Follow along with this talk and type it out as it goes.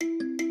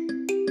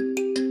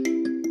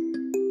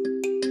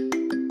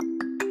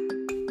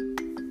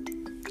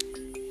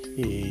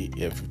Hey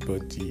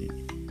everybody,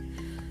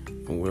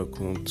 and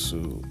welcome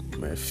to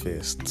my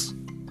first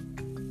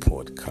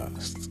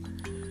podcast.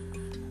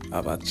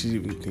 I've actually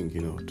been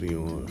thinking of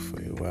doing one for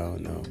a while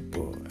now,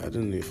 but I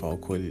don't know if I'll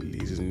call it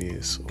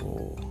laziness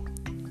or.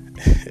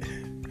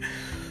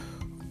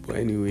 But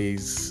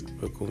anyways,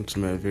 welcome to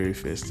my very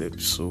first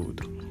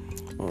episode.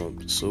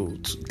 So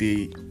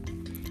today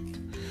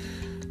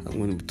I'm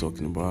going to be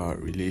talking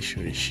about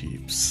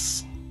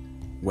relationships.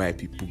 Why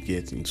people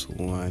get into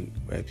one,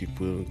 why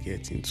people don't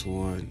get into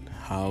one,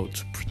 how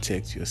to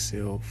protect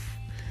yourself.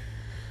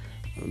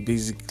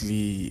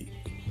 Basically,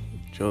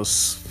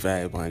 just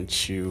vibe and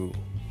chill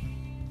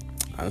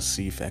and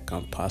see if I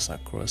can pass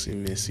across a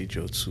message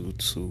or two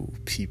to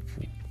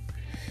people.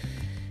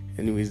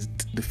 Anyways,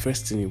 the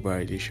first thing about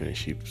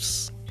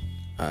relationships,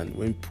 and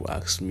when people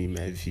ask me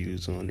my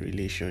views on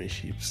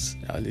relationships,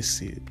 I always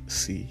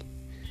say,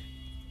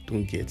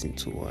 don't get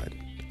into one.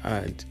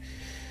 And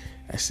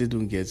I still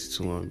don't get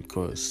into one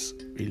because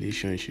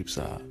relationships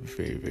are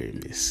very, very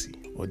messy,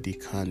 or they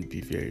can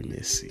be very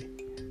messy.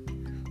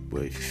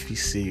 But if you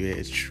say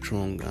you're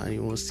strong and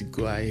you want to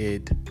go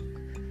ahead,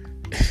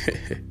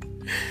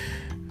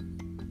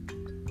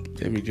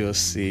 let me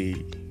just say,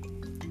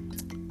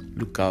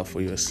 look out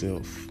for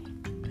yourself.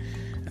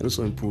 I know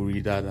some people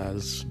read that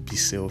as be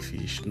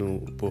selfish. No,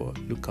 but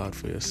look out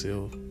for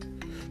yourself.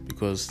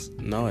 Because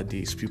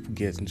nowadays, people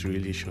get into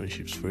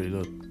relationships for a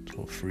lot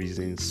of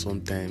reasons.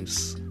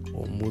 Sometimes,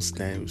 or most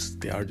times,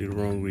 they are the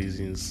wrong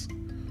reasons.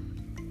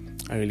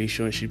 And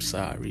relationships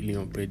are really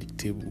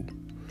unpredictable.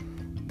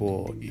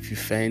 But if you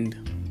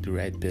find the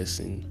right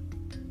person,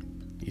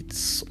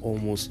 it's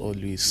almost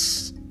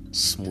always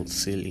smooth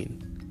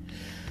sailing.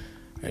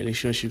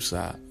 Relationships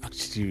are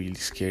actually really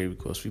scary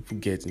because people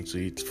get into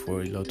it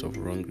for a lot of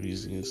wrong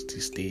reasons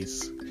these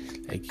days.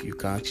 Like, you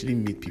can actually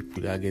meet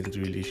people that get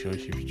into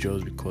relationships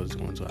just because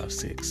they want to have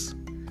sex.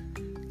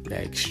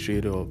 Like,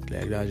 straight up,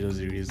 like, that's just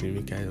the reason.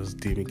 Make I just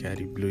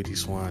blow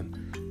this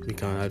one.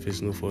 Make another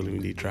person no follow me,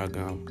 they drag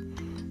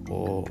them.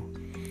 Or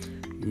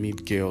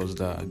meet girls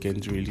that get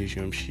into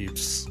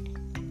relationships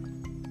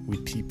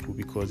with people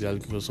because they are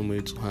looking for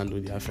somebody to handle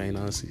their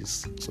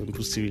finances. Some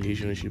people see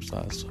relationships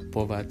as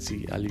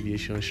poverty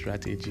alleviation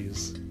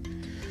strategies.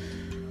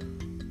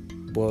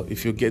 But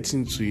if you're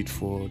getting to it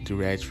for the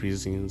right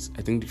reasons,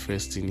 I think the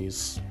first thing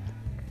is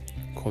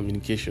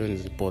communication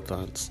is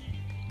important.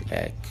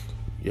 Like,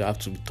 you have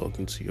to be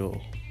talking to your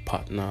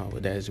partner,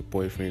 whether it's your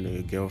boyfriend or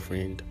your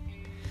girlfriend.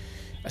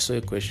 I saw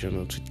a question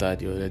on Twitter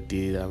the other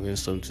day that went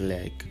something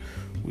like,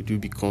 would you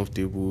be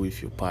comfortable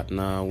if your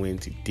partner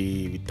went a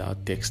day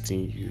without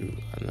texting you?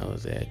 And I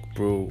was like,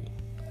 bro,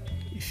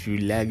 if you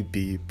like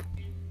babe,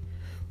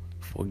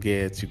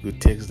 forget, you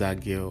could text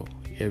that girl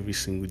every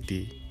single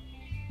day.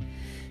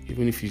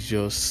 Even if it's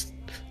just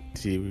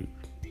the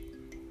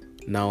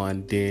now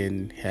and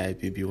then, hey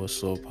baby,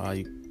 what's up? How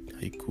you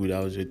cool?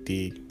 How was your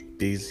day?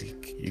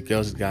 Basic. You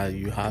girls got,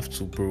 you have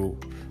to, bro.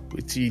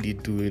 What you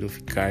did do it if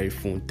you carry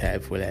phone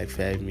type for like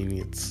 5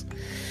 minutes?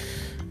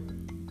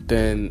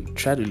 Then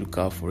try to look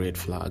out for red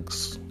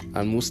flags.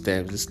 And most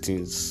times these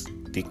things,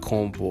 they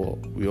come,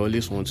 but we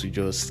always want to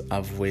just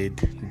avoid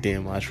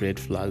them as red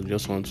flags. We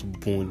just want to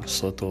bone,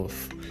 sort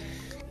of.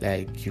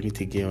 Like, you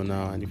meet a girl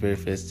now and the very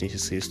first thing she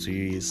says to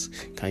you is,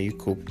 can you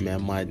cope with my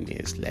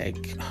madness?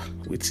 Like,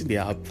 what's they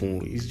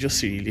happen? It's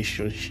just a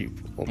relationship.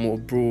 Or more,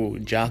 bro,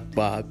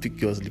 jackpot, pick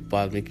your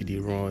slippers, make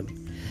it run.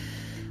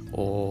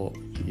 Or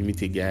you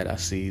meet a guy that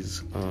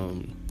says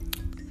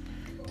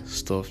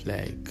stuff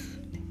like,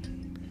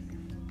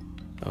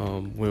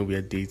 when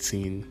we're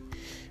dating,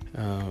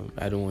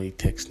 I don't want you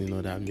texting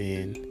other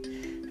men.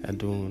 I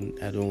don't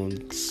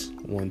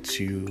want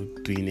you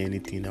doing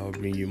anything that will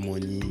bring you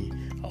money.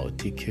 I'll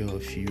take care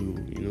of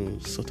you,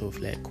 sort of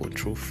like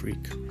control freak.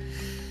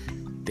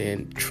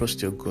 Then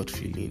trust your gut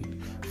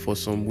feeling. For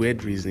some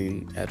weird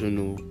reason, I don't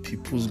know,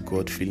 people's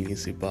gut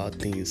feelings about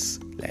things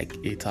like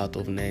 8 out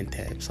of 9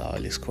 times are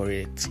always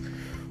correct.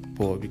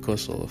 But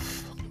because of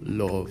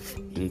love,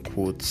 in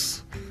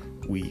quotes,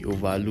 we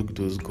overlook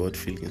those gut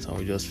feelings and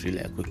we just feel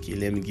like, okay,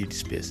 let me give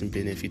this person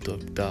benefit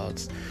of the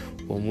doubt.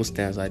 But most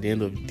times at the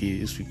end of the day,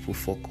 these people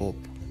fuck up.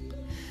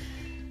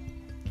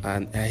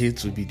 And I hate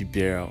to be the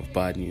bearer of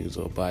bad news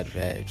or bad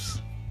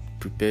vibes.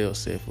 Prepare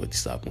yourself for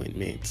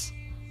disappointment.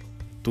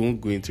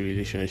 Don't go into a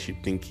relationship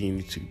thinking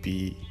it will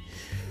be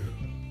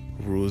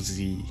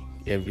rosy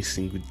every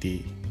single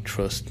day.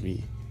 Trust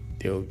me,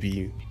 there will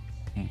be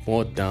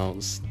more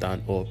downs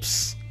than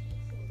ups.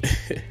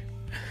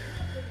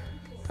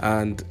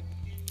 And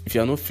if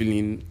you're not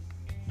feeling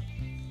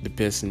the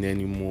person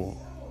anymore,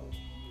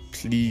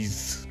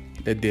 please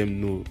let them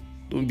know.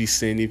 Don't be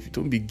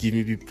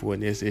giving people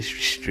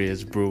unnecessary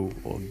stress, bro,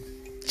 or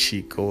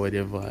chick or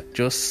whatever.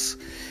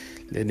 Just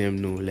let them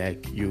know,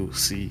 like, you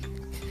see,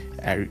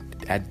 I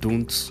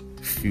don't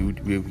feel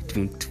the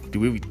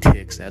way we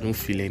text. I don't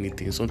feel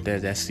anything.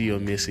 Sometimes I see your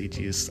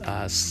messages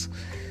as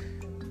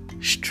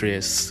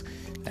stress.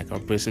 Like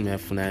I'm pressing my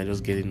phone and I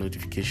just get a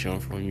notification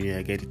from you,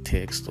 I get a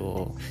text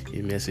or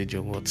a message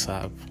on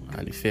WhatsApp,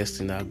 and the first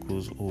thing that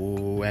goes,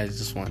 oh, why is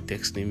this one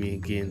texting me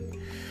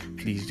again?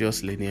 Please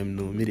just let them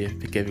know. Maybe they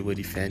pick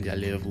everybody find their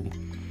level.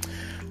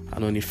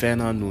 And on the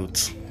final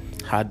note,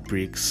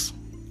 heartbreaks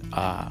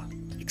are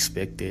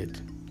expected.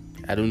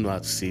 I don't know how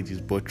to say this,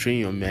 but train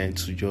your mind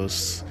to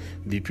just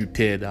be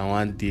prepared, and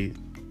one day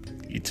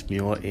it may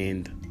all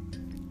end.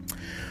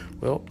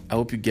 Well, I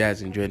hope you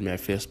guys enjoyed my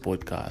first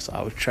podcast.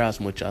 I will try as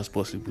much as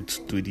possible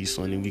to do this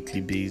on a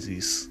weekly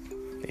basis.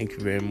 Thank you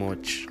very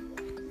much.